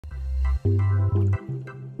There's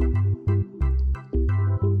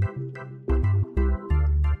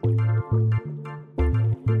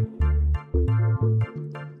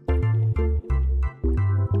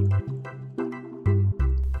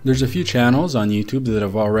a few channels on YouTube that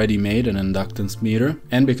have already made an inductance meter,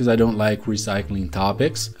 and because I don't like recycling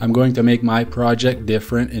topics, I'm going to make my project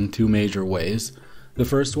different in two major ways. The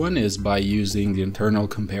first one is by using the internal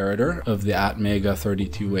comparator of the Atmega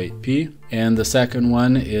 328P, and the second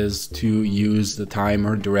one is to use the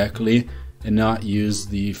timer directly and not use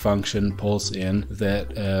the function pulse in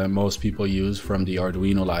that most people use from the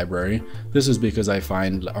Arduino library. This is because I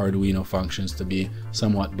find Arduino functions to be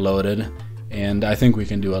somewhat bloated, and I think we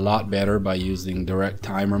can do a lot better by using direct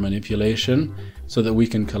timer manipulation so that we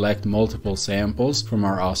can collect multiple samples from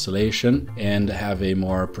our oscillation and have a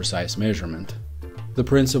more precise measurement. The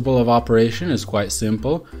principle of operation is quite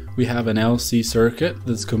simple. We have an LC circuit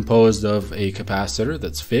that's composed of a capacitor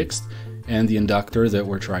that's fixed and the inductor that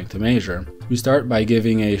we're trying to measure. We start by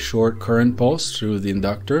giving a short current pulse through the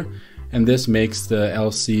inductor, and this makes the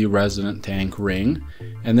LC resonant tank ring,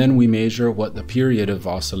 and then we measure what the period of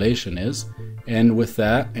oscillation is, and with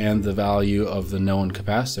that and the value of the known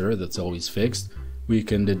capacitor that's always fixed, we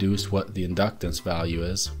can deduce what the inductance value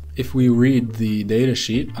is. If we read the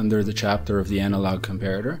datasheet under the chapter of the analog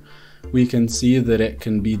comparator, we can see that it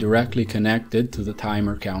can be directly connected to the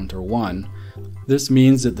timer counter 1. This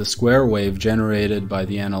means that the square wave generated by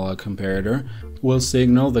the analog comparator will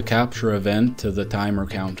signal the capture event to the timer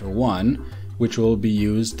counter 1, which will be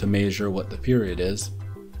used to measure what the period is.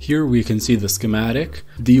 Here we can see the schematic.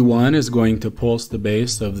 D1 is going to pulse the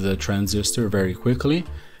base of the transistor very quickly,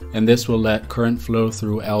 and this will let current flow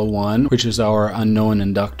through L1, which is our unknown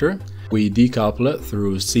inductor. We decouple it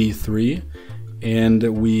through C3, and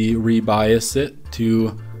we rebias it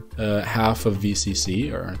to half of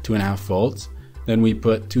VCC, or 2.5 volts. Then we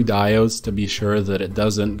put two diodes to be sure that it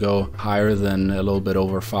doesn't go higher than a little bit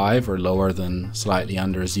over 5 or lower than slightly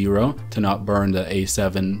under 0 to not burn the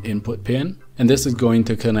A7 input pin. And this is going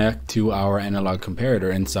to connect to our analog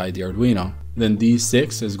comparator inside the Arduino. Then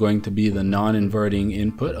D6 is going to be the non-inverting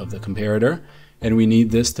input of the comparator, and we need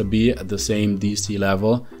this to be at the same DC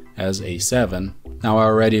level as A7. Now I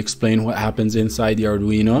already explained what happens inside the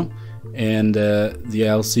Arduino, and the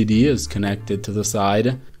LCD is connected to the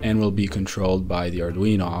side and will be controlled by the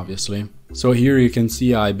Arduino, obviously. So here you can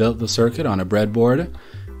see I built the circuit on a breadboard,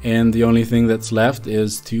 and the only thing that's left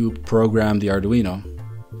is to program the Arduino.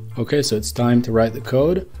 Okay, so it's time to write the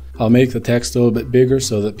code. I'll make the text a little bit bigger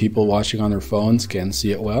so that people watching on their phones can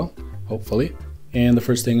see it well, hopefully. And the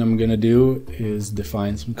first thing I'm going to do is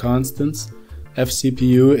define some constants.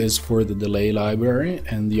 FCPU is for the delay library,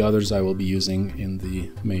 and the others I will be using in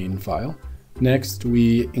the main file. Next,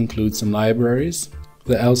 we include some libraries.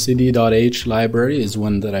 The lcd.h library is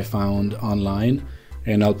one that I found online,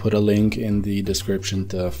 and I'll put a link in the description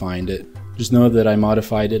to find it. Just know that I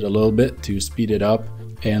modified it a little bit to speed it up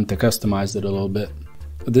and to customize it a little bit.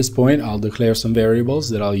 At this point, I'll declare some variables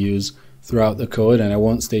that I'll use throughout the code, and I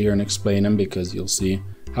won't stay here and explain them because you'll see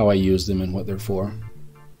how I use them and what they're for.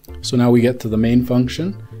 So now we get to the main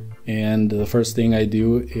function, and the first thing I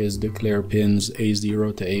do is declare pins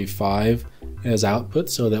A0 to A5 as output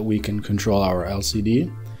so that we can control our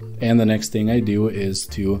LCD. And the next thing I do is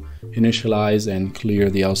to initialize and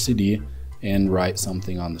clear the LCD and write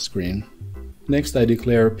something on the screen. Next, I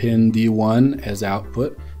declare pin D1 as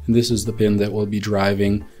output, and this is the pin that will be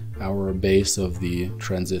driving our base of the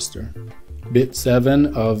transistor. Bit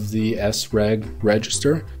 7 of the SREG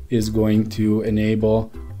register is going to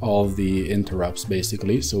enable all the interrupts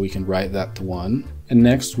basically, so we can write that to 1. And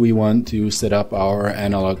next we want to set up our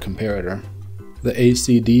analog comparator. The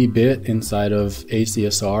ACD bit inside of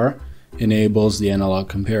ACSR enables the analog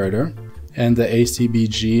comparator, and the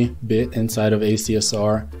ACBG bit inside of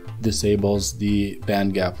ACSR disables the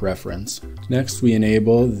band gap reference. Next we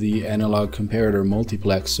enable the analog comparator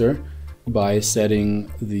multiplexer by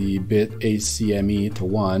setting the bit ACME to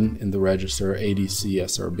 1 in the register ADC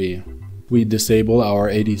SRB. We disable our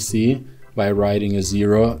ADC by writing a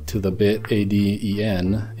 0 to the bit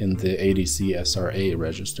ADEN in the ADC SRA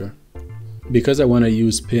register. Because I want to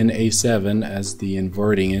use pin A7 as the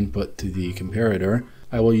inverting input to the comparator,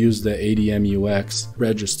 I will use the ADMUX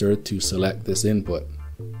register to select this input.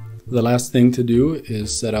 The last thing to do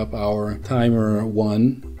is set up our timer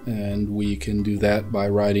 1, and we can do that by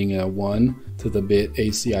writing a 1 to the bit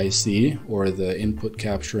ACIC, or the input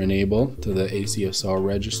capture enable, to the ACSR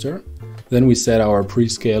register. Then we set our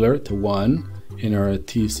prescaler to 1 in our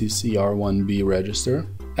TCCR1B register.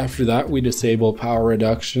 After that, we disable power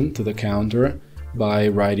reduction to the counter by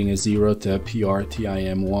writing a 0 to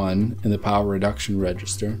PRTIM1 in the power reduction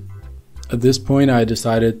register. At this point I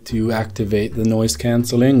decided to activate the noise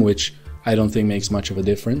cancelling, which I don't think makes much of a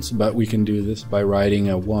difference, but we can do this by writing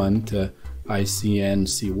a 1 to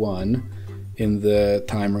ICNC1 in the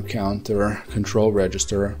timer counter control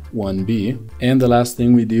register 1B. And the last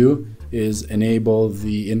thing we do is enable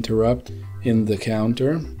the interrupt in the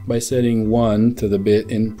counter by setting 1 to the bit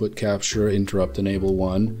input capture interrupt enable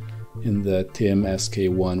 1 in the TIM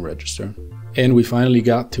SK1 register. And we finally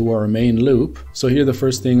got to our main loop. So here the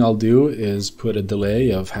first thing I'll do is put a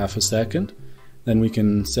delay of half a second. Then we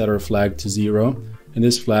can set our flag to 0, and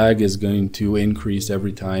this flag is going to increase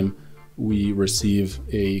every time we receive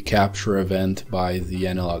a capture event by the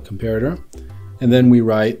analog comparator. And then we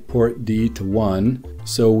write port D to 1,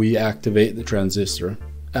 so we activate the transistor.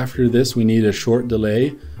 After this we need a short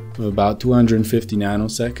delay of about 250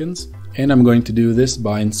 nanoseconds, and I'm going to do this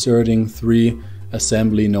by inserting 3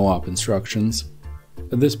 assembly no-op instructions.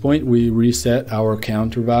 At this point we reset our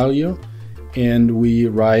counter value and we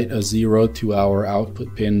write a 0 to our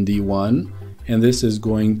output pin D1, and this is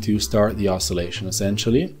going to start the oscillation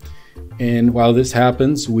essentially. And while this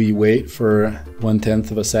happens we wait for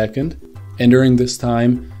 1/10 of a second, and during this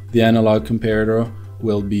time the analog comparator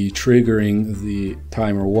will be triggering the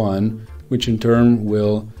timer 1, which in turn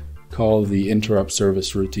will call the interrupt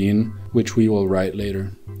service routine, which we will write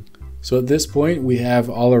later. So at this point we have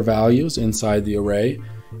all our values inside the array,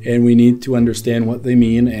 and we need to understand what they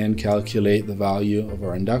mean and calculate the value of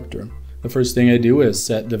our inductor. The first thing I do is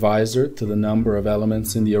set divisor to the number of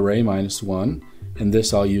elements in the array -1, and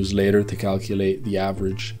this I'll use later to calculate the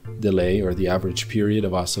average delay or the average period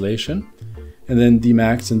of oscillation. And then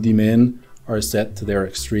dmax and dmin are set to their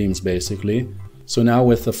extremes basically. So now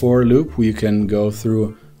with the for loop we can go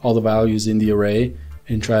through all the values in the array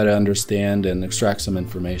and try to understand and extract some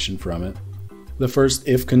information from it. The first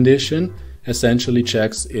if condition essentially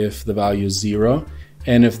checks if the value is 0,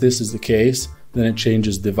 and if this is the case then it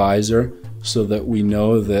changes divisor so that we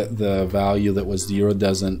know that the value that was 0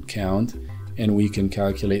 doesn't count, and we can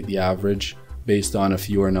calculate the average based on a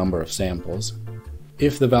fewer number of samples.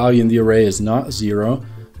 If the value in the array is not 0,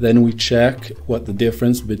 then we check what the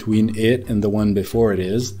difference between it and the one before it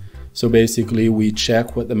is. So basically we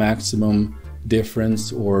check what the maximum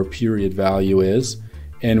difference or period value is,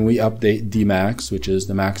 and we update dmax, which is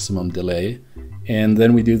the maximum delay. And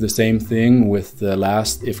then we do the same thing with the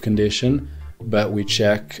last if condition, but we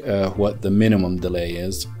check what the minimum delay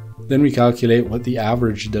is. Then we calculate what the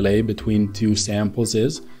average delay between 2 samples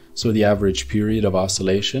is, so the average period of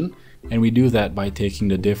oscillation, and we do that by taking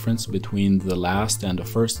the difference between the last and the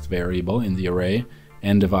first variable in the array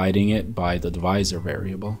and dividing it by the divisor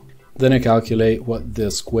variable. Then I calculate what the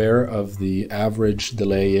square of the average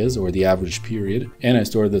delay is, or the average period, and I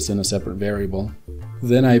store this in a separate variable.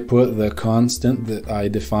 Then I put the constant that I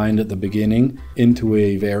defined at the beginning into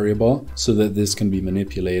a variable so that this can be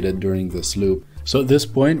manipulated during this loop. So at this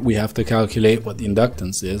point we have to calculate what the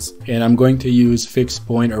inductance is, and I'm going to use fixed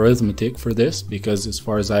point arithmetic for this because, as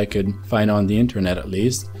far as I could find on the internet at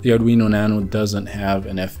least, the Arduino Nano doesn't have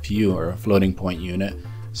an FPU or a floating point unit.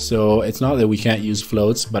 So it's not that we can't use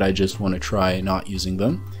floats, but I just want to try not using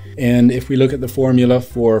them. And if we look at the formula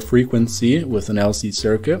for frequency with an LC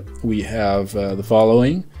circuit, we have the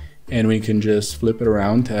following, and we can just flip it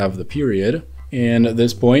around to have the period. And at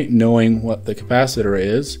this point, knowing what the capacitor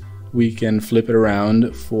is, we can flip it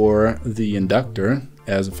around for the inductor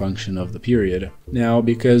as a function of the period. Now,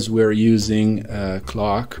 because we're using a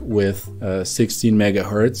clock with 16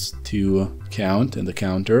 megahertz to count in the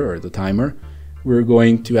counter or the timer, we're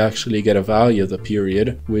going to actually get a value of the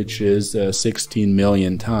period, which is 16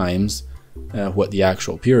 million times what the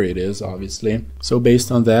actual period is, obviously. So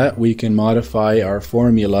based on that, we can modify our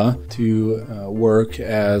formula to work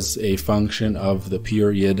as a function of the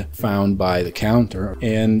period found by the counter,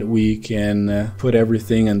 and we can put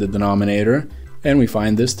everything in the denominator, and we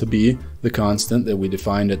find this to be the constant that we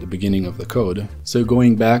defined at the beginning of the code. So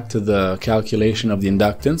going back to the calculation of the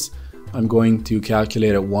inductance, I'm going to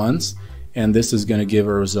calculate it once, and this is going to give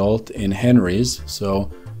a result in henries, so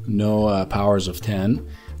no powers of 10.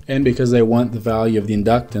 And because I want the value of the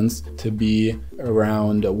inductance to be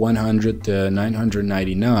around 100 to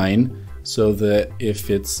 999, so that if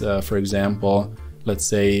it's, for example, let's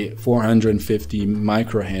say 450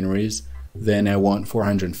 microhenries, then I want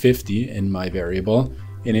 450 in my variable.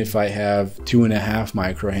 And if I have 2.5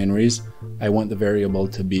 microhenries, I want the variable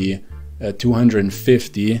to be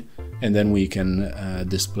 250, and then we can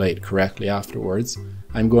display it correctly afterwards.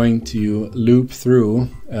 I'm going to loop through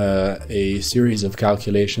a series of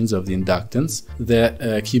calculations of the inductance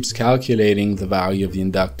that keeps calculating the value of the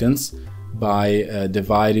inductance by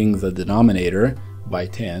dividing the denominator by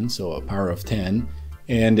 10, so a power of 10,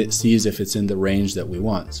 and it sees if it's in the range that we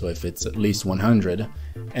want, so if it's at least 100.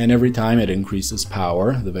 And every time it increases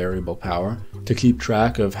power, the variable power, to keep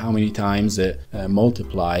track of how many times it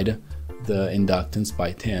multiplied the inductance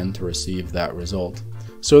by 10 to receive that result.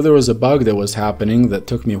 So there was a bug that was happening that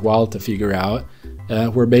took me a while to figure out,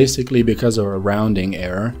 where basically because of a rounding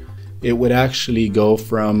error, it would actually go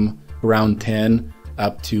from around 10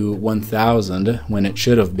 up to 1000 when it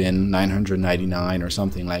should have been 999 or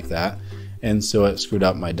something like that. And so it screwed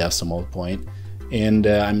up my decimal point. And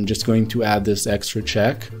I'm just going to add this extra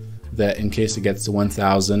check that in case it gets to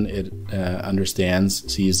 1000, it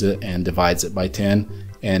understands, sees it, and divides it by 10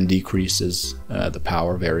 and decreases the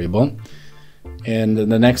power variable. And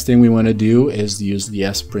the next thing we want to do is use the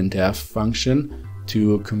sprintf function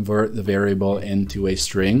to convert the variable into a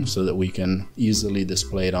string so that we can easily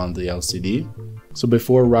display it on the LCD. So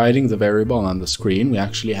before writing the variable on the screen, we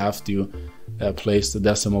actually have to place the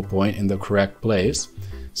decimal point in the correct place.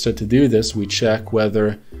 So to do this, we check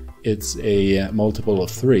whether it's a multiple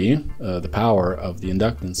of 3, the power of the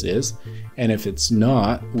inductance is, and if it's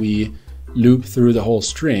not, we loop through the whole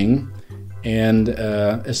string and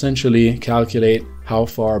essentially calculate how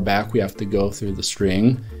far back we have to go through the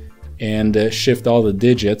string and shift all the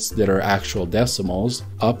digits that are actual decimals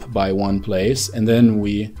up by 1 place, and then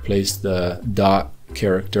we place the dot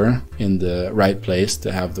character in the right place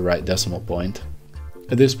to have the right decimal point.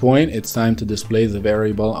 At this point, it's time to display the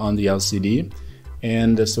variable on the LCD,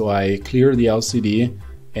 and so I clear the LCD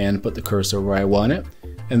and put the cursor where I want it,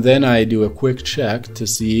 and then I do a quick check to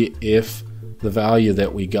see if the value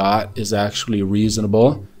that we got is actually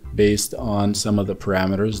reasonable based on some of the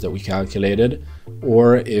parameters that we calculated,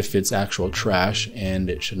 or if it's actual trash and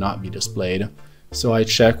it should not be displayed. So I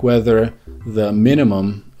check whether the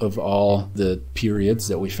minimum of all the periods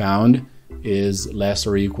that we found is less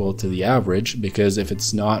or equal to the average, because if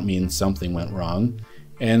it's not, means something went wrong.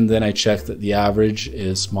 And then I check that the average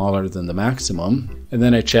is smaller than the maximum. And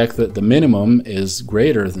then I check that the minimum is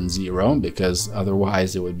greater than 0, because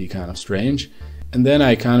otherwise it would be kind of strange. And then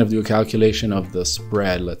I kind of do a calculation of the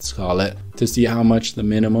spread, let's call it, to see how much the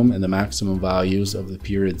minimum and the maximum values of the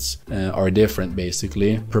periods are different,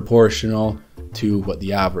 basically, proportional to what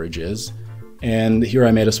the average is. And here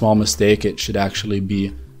I made a small mistake. It should actually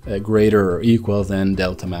be greater or equal than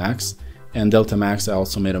delta max. And delta max, I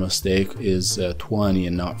also made a mistake, is 20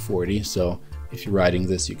 and not 40. So if you're writing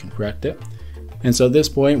this, you can correct it. And so at this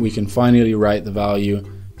point, we can finally write the value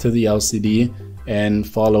to the LCD and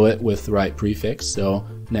follow it with the right prefix, so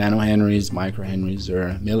nanohenries, microhenries,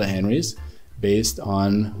 or millihenries, based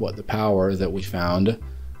on what the power that we found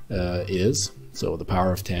is, so the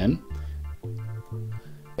power of 10.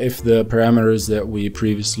 If the parameters that we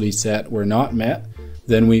previously set were not met,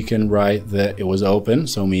 then we can write that it was open,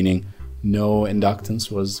 so meaning no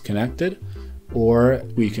inductance was connected, or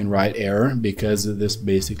we can write error, because this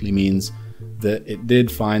basically means that it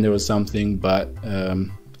did find there was something, but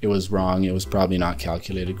it was wrong, it was probably not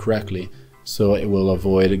calculated correctly, so it will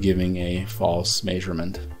avoid giving a false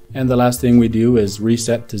measurement. And the last thing we do is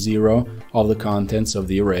reset to 0 all the contents of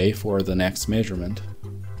the array for the next measurement.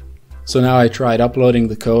 So now I tried uploading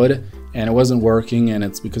the code and it wasn't working, and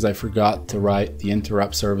it's because I forgot to write the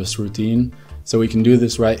interrupt service routine. So we can do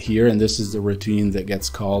this right here, and this is the routine that gets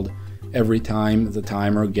called every time the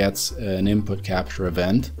timer gets an input capture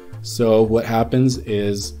event. So what happens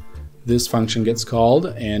is this function gets called,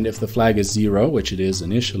 and if the flag is 0, which it is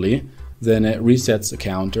initially, then it resets the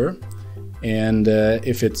counter. And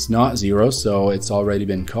if it's not 0, so it's already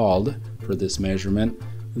been called for this measurement,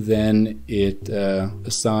 then it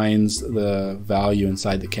assigns the value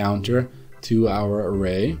inside the counter to our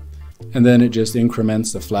array. And then it just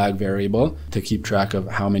increments the flag variable to keep track of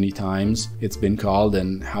how many times it's been called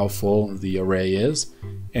and how full the array is.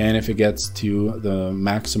 And if it gets to the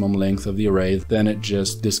maximum length of the array, then it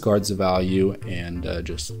just discards the value and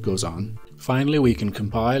just goes on. Finally, we can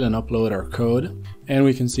compile and upload our code, and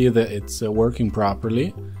we can see that it's working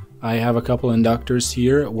properly. I have a couple inductors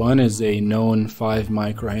here. One is a known 5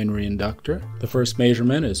 microhenry inductor. The first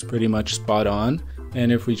measurement is pretty much spot on,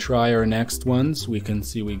 and if we try our next ones, we can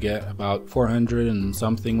see we get about 400 and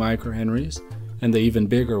something microhenries, and the even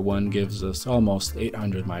bigger one gives us almost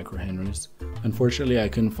 800 microhenries. Unfortunately, I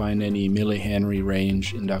couldn't find any millihenry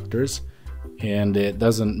range inductors, and it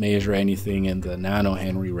doesn't measure anything in the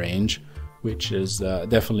nanohenry range, which is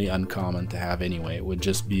definitely uncommon to have anyway. It would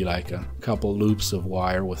just be like a couple loops of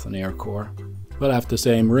wire with an air core. But I have to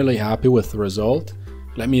say, I'm really happy with the result.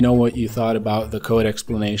 Let me know what you thought about the code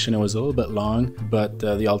explanation. It was a little bit long, but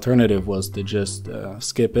the alternative was to just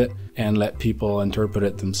skip it and let people interpret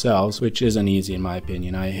it themselves, which isn't easy in my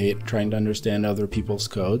opinion. I hate trying to understand other people's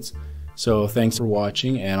codes. So thanks for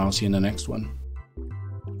watching, and I'll see you in the next one.